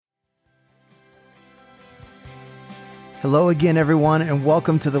Hello again, everyone, and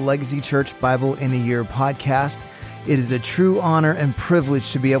welcome to the Legacy Church Bible in a Year podcast. It is a true honor and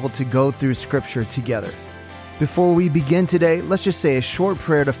privilege to be able to go through Scripture together. Before we begin today, let's just say a short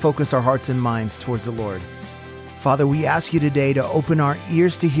prayer to focus our hearts and minds towards the Lord. Father, we ask you today to open our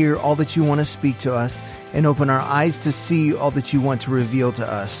ears to hear all that you want to speak to us and open our eyes to see all that you want to reveal to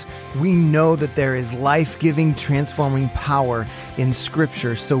us. We know that there is life-giving, transforming power in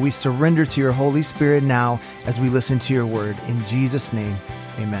Scripture, so we surrender to your Holy Spirit now as we listen to your word. In Jesus' name,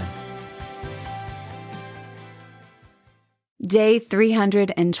 amen. Day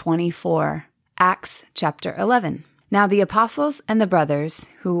 324, Acts chapter 11. Now the apostles and the brothers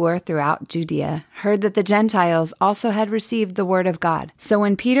who were throughout Judea heard that the Gentiles also had received the word of God. So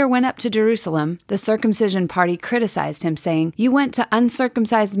when Peter went up to Jerusalem, the circumcision party criticized him, saying, "You went to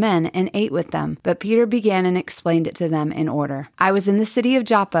uncircumcised men and ate with them." But Peter began and explained it to them in order. "I was in the city of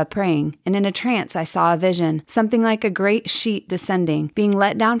Joppa praying, and in a trance I saw a vision, something like a great sheet descending, being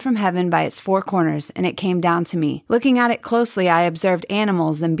let down from heaven by its four corners, and it came down to me. Looking at it closely, I observed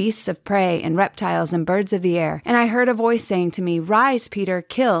animals and beasts of prey and reptiles and birds of the air. And I heard a voice saying to me, 'Rise, Peter,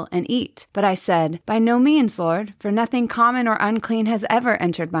 kill and eat.' But I said, 'By no means, Lord, for nothing common or unclean has ever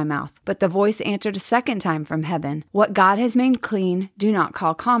entered my mouth.' But the voice answered a second time from heaven, 'What God has made clean, do not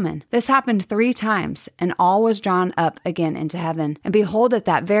call common.' This happened 3 times, and all was drawn up again into heaven. And behold, at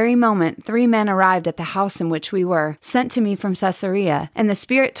that very moment 3 men arrived at the house in which we were, sent to me from Caesarea, and the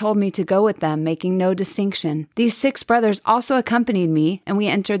Spirit told me to go with them, making no distinction. These 6 brothers also accompanied me, and we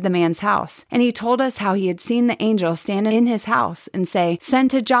entered the man's house. And he told us how he had seen the angel stand in his house and say,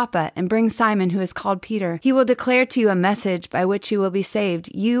 'Send to Joppa and bring Simon, who is called Peter. He will declare to you a message by which you will be saved,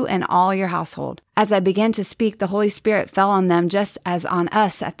 you and all your household.' As I began to speak, the Holy Spirit fell on them just as on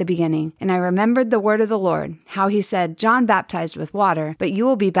us at the beginning. And I remembered the word of the Lord, how he said, 'John baptized with water, but you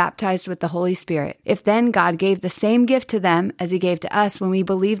will be baptized with the Holy Spirit.' If then God gave the same gift to them as he gave to us when we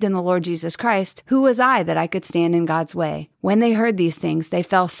believed in the Lord Jesus Christ, who was I that I could stand in God's way?" When they heard these things, they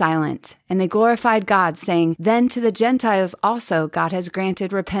fell silent, and they glorified God, saying, "Then to the Gentiles also God has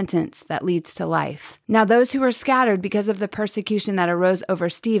granted repentance that leads to life." Now those who were scattered because of the persecution that arose over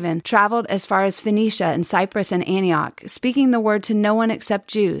Stephen traveled as far as Phoenicia and Cyprus and Antioch, speaking the word to no one except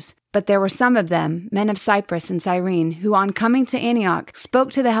Jews. But there were some of them, men of Cyprus and Cyrene, who on coming to Antioch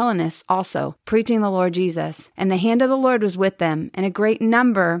spoke to the Hellenists also, preaching the Lord Jesus. And the hand of the Lord was with them, and a great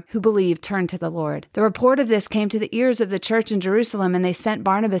number who believed turned to the Lord. The report of this came to the ears of the church in Jerusalem, and they sent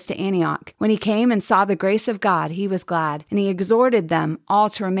Barnabas to Antioch. When he came and saw the grace of God, he was glad, and he exhorted them all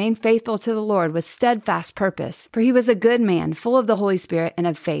to remain faithful to the Lord with steadfast purpose. For he was a good man, full of the Holy Spirit and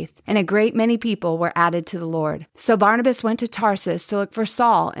of faith, and a great many people were added to the Lord. So Barnabas went to Tarsus to look for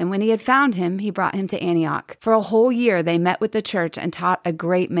Saul, and when he had found him, he brought him to Antioch. For a whole year they met with the church and taught a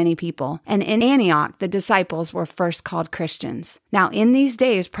great many people. And in Antioch the disciples were first called Christians. Now in these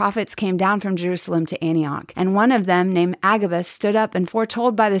days prophets came down from Jerusalem to Antioch, and one of them, named Agabus, stood up and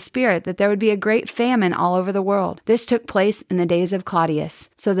foretold by the Spirit that there would be a great famine all over the world. This took place in the days of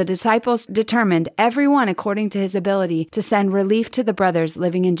Claudius. So the disciples determined, every one according to his ability, to send relief to the brothers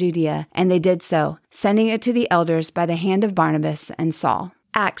living in Judea. And they did so, sending it to the elders by the hand of Barnabas and Saul.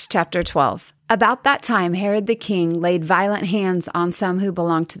 Acts chapter 12. About that time, Herod the king laid violent hands on some who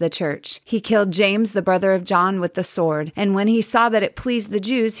belonged to the church. He killed James, the brother of John, with the sword. And when he saw that it pleased the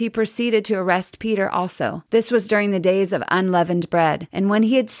Jews, he proceeded to arrest Peter also. This was during the days of unleavened bread. And when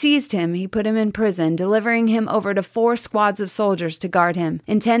he had seized him, he put him in prison, delivering him over to 4 squads of soldiers to guard him,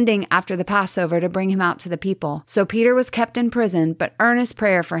 intending after the Passover to bring him out to the people. So Peter was kept in prison, but earnest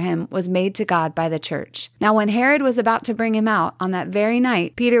prayer for him was made to God by the church. Now when Herod was about to bring him out, on that very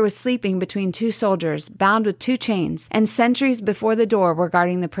night, Peter was sleeping between 2 soldiers, bound with 2 chains, and sentries before the door were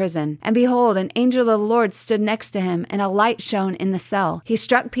guarding the prison. And behold, an angel of the Lord stood next to him, and a light shone in the cell. He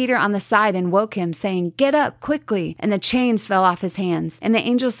struck Peter on the side and woke him, saying, "Get up quickly!" And the chains fell off his hands. And the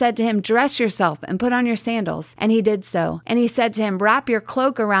angel said to him, "Dress yourself and put on your sandals." And he did so. And he said to him, "Wrap your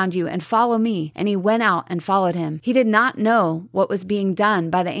cloak around you and follow me." And he went out and followed him. He did not know what was being done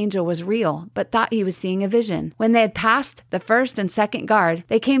by the angel was real, but thought he was seeing a vision. When they had passed the first and second guard,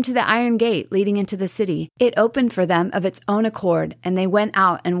 they came to the iron gate leading into the city. It opened for them of its own accord, and they went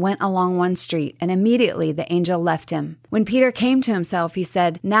out and went along one street, and immediately the angel left him. When Peter came to himself, he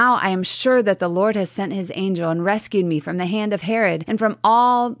said, "Now I am sure that the Lord has sent his angel and rescued me from the hand of Herod and from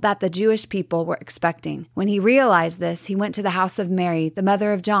all that the Jewish people were expecting." When he realized this, he went to the house of Mary, the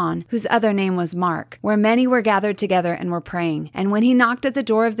mother of John, whose other name was Mark, where many were gathered together and were praying. And when he knocked at the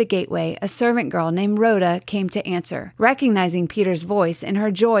door of the gateway, a servant girl named Rhoda came to answer. Recognizing Peter's voice, in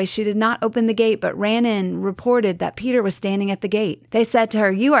her joy she did not open open the gate, but ran in and reported that Peter was standing at the gate. They said to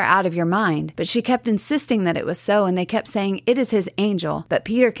her, "You are out of your mind." But she kept insisting that it was so, and they kept saying, "It is his angel." But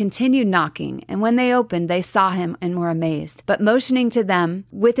Peter continued knocking, and when they opened, they saw him and were amazed. But motioning to them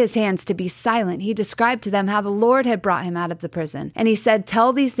with his hands to be silent, he described to them how the Lord had brought him out of the prison. And he said,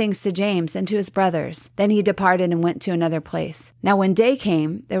 "Tell these things to James and to his brothers." Then he departed and went to another place. Now when day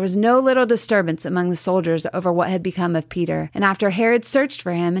came, there was no little disturbance among the soldiers over what had become of Peter. And after Herod searched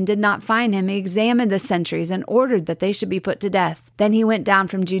for him and did not find him, he examined the sentries and ordered that they should be put to death. Then he went down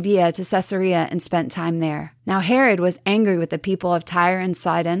from Judea to Caesarea and spent time there. Now Herod was angry with the people of Tyre and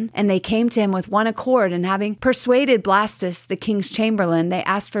Sidon, and they came to him with one accord, and having persuaded Blastus, the king's chamberlain, they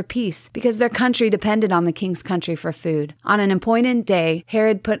asked for peace, because their country depended on the king's country for food. On an appointed day,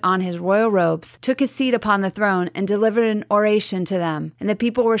 Herod put on his royal robes, took his seat upon the throne, and delivered an oration to them. And the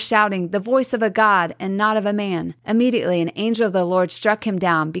people were shouting, "The voice of a God, and not of a man." Immediately an angel of the Lord struck him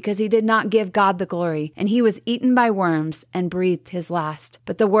down, because he did not give God the glory, and he was eaten by worms, and breathed his last.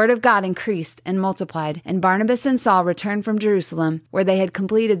 But the word of God increased and multiplied, and Barnabas and Saul returned from Jerusalem, where they had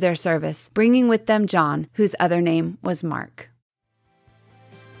completed their service, bringing with them John, whose other name was Mark.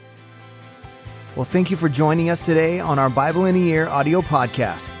 Well, thank you for joining us today on our Bible in a Year audio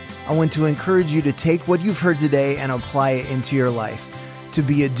podcast. I want to encourage you to take what you've heard today and apply it into your life, to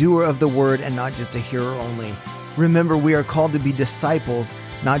be a doer of the word and not just a hearer only. Remember, we are called to be disciples,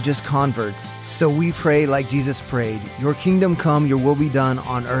 not just converts. So we pray like Jesus prayed, "Your kingdom come, your will be done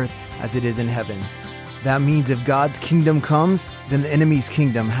on earth as it is in heaven." That means if God's kingdom comes, then the enemy's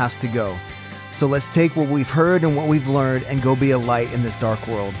kingdom has to go. So let's take what we've heard and what we've learned and go be a light in this dark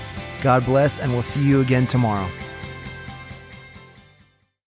world. God bless, and we'll see you again tomorrow.